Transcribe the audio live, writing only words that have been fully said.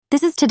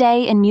This is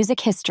Today in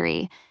Music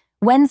History,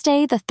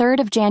 Wednesday, the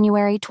 3rd of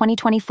January,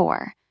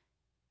 2024.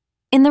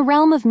 In the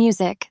realm of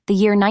music, the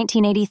year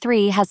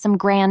 1983 has some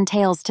grand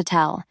tales to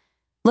tell.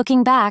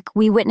 Looking back,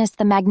 we witness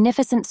the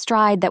magnificent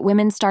stride that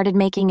women started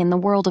making in the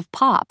world of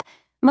pop,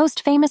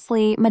 most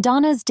famously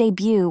Madonna's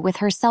debut with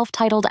her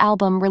self-titled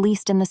album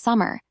released in the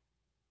summer.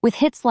 With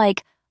hits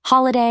like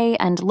Holiday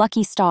and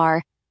Lucky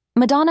Star,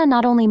 Madonna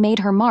not only made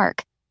her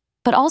mark,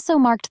 but also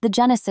marked the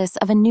genesis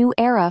of a new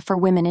era for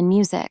women in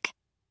music.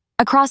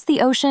 Across the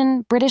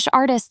ocean, British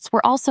artists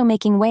were also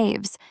making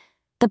waves.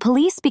 The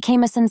Police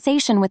became a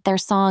sensation with their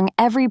song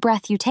Every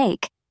Breath You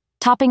Take,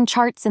 topping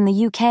charts in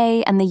the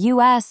UK and the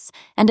US,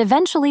 and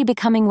eventually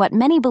becoming what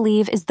many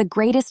believe is the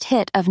greatest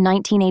hit of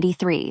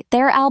 1983.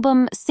 Their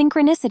album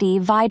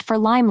Synchronicity vied for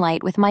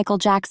limelight with Michael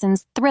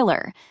Jackson's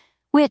Thriller,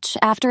 which,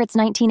 after its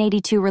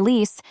 1982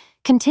 release,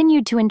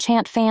 continued to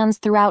enchant fans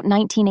throughout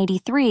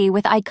 1983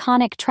 with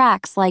iconic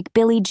tracks like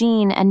Billie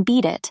Jean and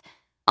Beat It.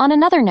 On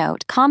another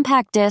note,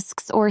 compact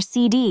discs, or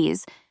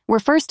CDs, were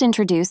first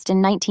introduced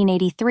in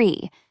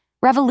 1983,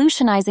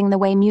 revolutionizing the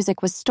way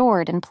music was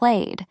stored and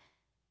played.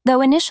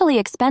 Though initially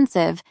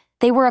expensive,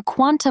 they were a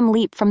quantum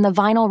leap from the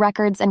vinyl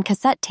records and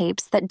cassette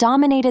tapes that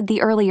dominated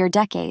the earlier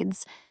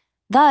decades.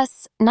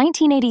 Thus,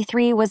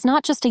 1983 was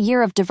not just a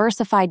year of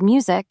diversified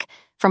music,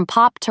 from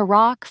pop to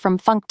rock, from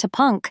funk to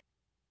punk,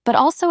 but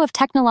also of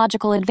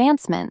technological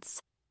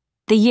advancements.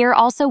 The year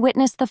also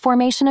witnessed the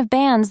formation of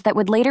bands that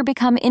would later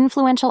become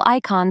influential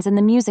icons in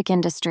the music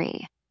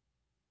industry.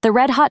 The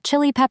Red Hot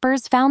Chili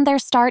Peppers found their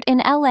start in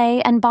LA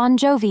and Bon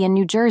Jovi in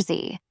New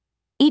Jersey,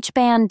 each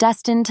band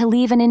destined to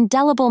leave an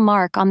indelible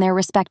mark on their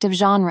respective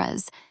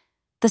genres.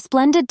 The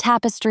splendid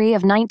tapestry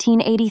of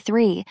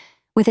 1983,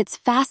 with its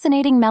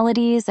fascinating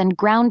melodies and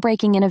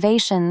groundbreaking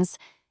innovations,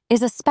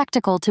 is a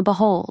spectacle to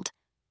behold.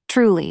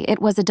 Truly,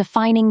 it was a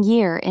defining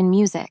year in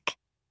music.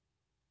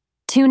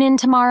 Tune in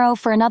tomorrow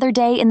for another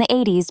day in the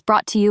 80s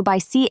brought to you by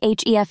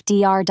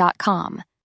CHEFDR.com.